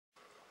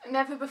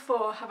Never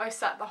before have I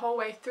sat the whole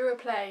way through a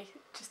play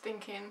just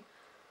thinking,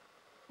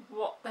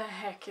 what the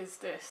heck is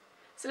this?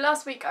 So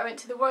last week I went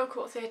to the Royal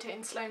Court Theatre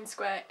in Sloane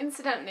Square.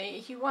 Incidentally,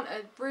 if you want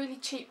a really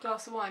cheap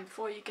glass of wine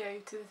before you go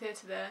to the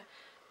theatre there,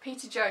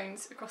 Peter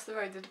Jones, across the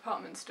road, the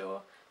department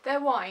store, their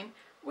wine,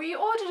 we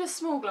ordered a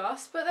small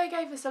glass, but they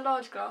gave us a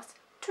large glass.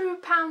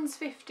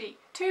 £2.50.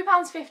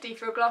 £2.50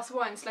 for a glass of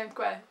wine in Sloane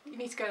Square. You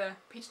need to go there,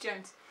 Peter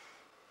Jones.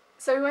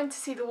 So we went to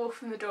see The Wolf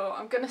from the Door.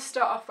 I'm going to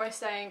start off by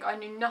saying I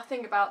knew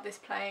nothing about this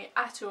play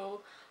at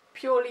all,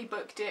 purely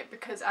booked it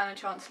because Anna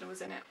Chancellor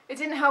was in it. It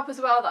didn't help as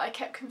well that I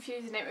kept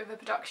confusing it with a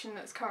production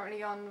that's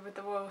currently on with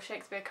the Royal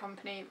Shakespeare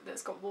Company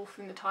that's got Wolf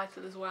in the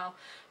title as well.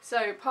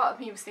 So part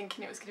of me was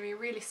thinking it was going to be a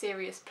really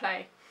serious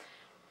play.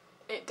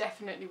 It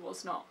definitely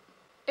was not.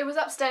 It was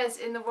upstairs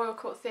in the Royal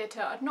Court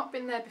Theatre. I'd not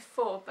been there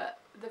before, but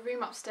the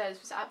room upstairs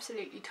was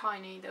absolutely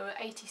tiny. There were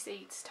 80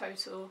 seats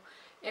total.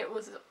 It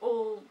was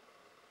all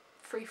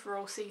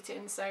free-for-all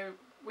seating, so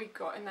we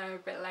got in there a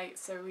bit late,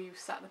 so we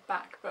sat at the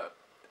back, but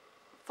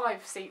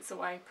 5 seats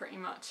away pretty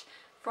much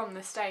from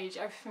the stage.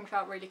 Everything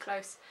felt really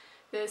close.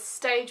 The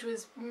stage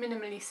was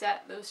minimally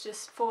set. There was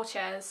just 4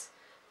 chairs,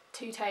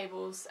 2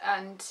 tables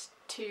and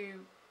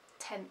 2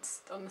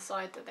 tents on the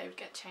side that they would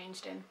get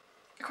changed in.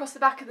 Across the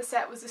back of the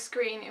set was a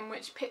screen in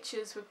which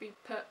pictures would be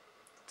put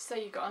so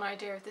you got an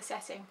idea of the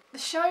setting. The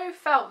show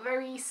felt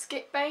very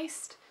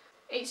skit-based.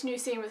 Each new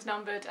scene was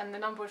numbered and the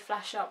number would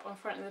flash up on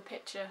front of the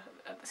picture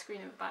at the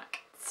screen at the back.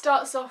 It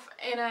starts off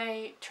in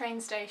a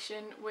train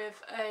station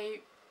with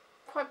a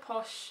quite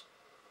posh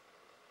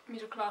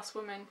middle-class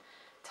woman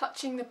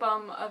touching the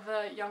bum of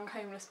a young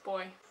homeless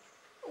boy.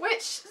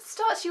 Which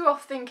starts you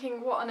off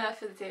thinking, what on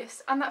earth is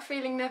this? And that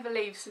feeling never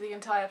leaves for the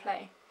entire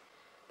play.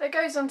 There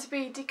goes on to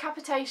be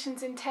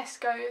decapitations in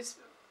Tesco's,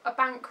 a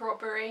bank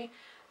robbery,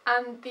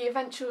 and the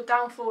eventual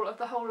downfall of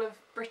the whole of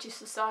British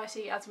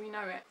society as we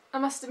know it. I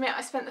must admit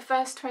I spent the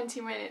first 20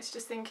 minutes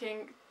just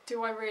thinking,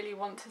 do I really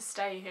want to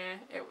stay here?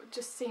 It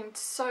just seemed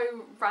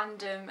so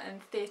random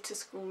and theatre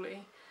schooly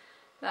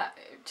that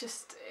it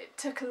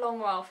took a long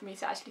while for me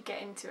to actually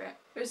get into it.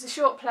 It was a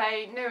short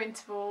play, no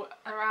interval,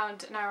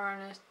 around an hour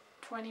and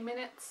 20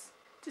 minutes.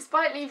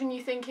 Despite leaving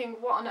you thinking,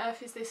 what on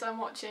earth is this I'm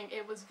watching,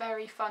 it was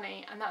very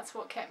funny, and that's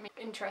what kept me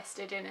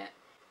interested in it.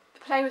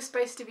 The play was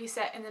supposed to be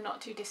set in the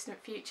not too distant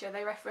future.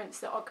 They referenced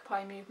the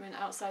Occupy movement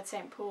outside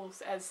St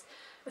Paul's as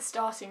a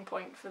starting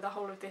point for the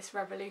whole of this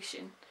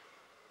revolution.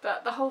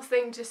 But the whole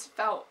thing just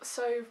felt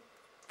so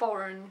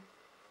foreign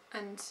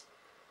and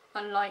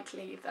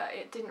unlikely that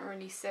it didn't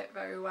really sit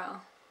very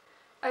well.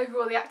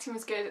 Overall the acting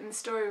was good and the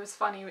story was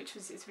funny, which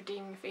was its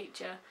redeeming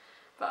feature,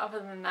 but other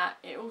than that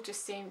it all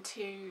just seemed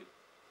too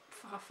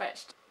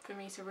far-fetched for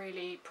me to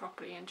really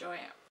properly enjoy it.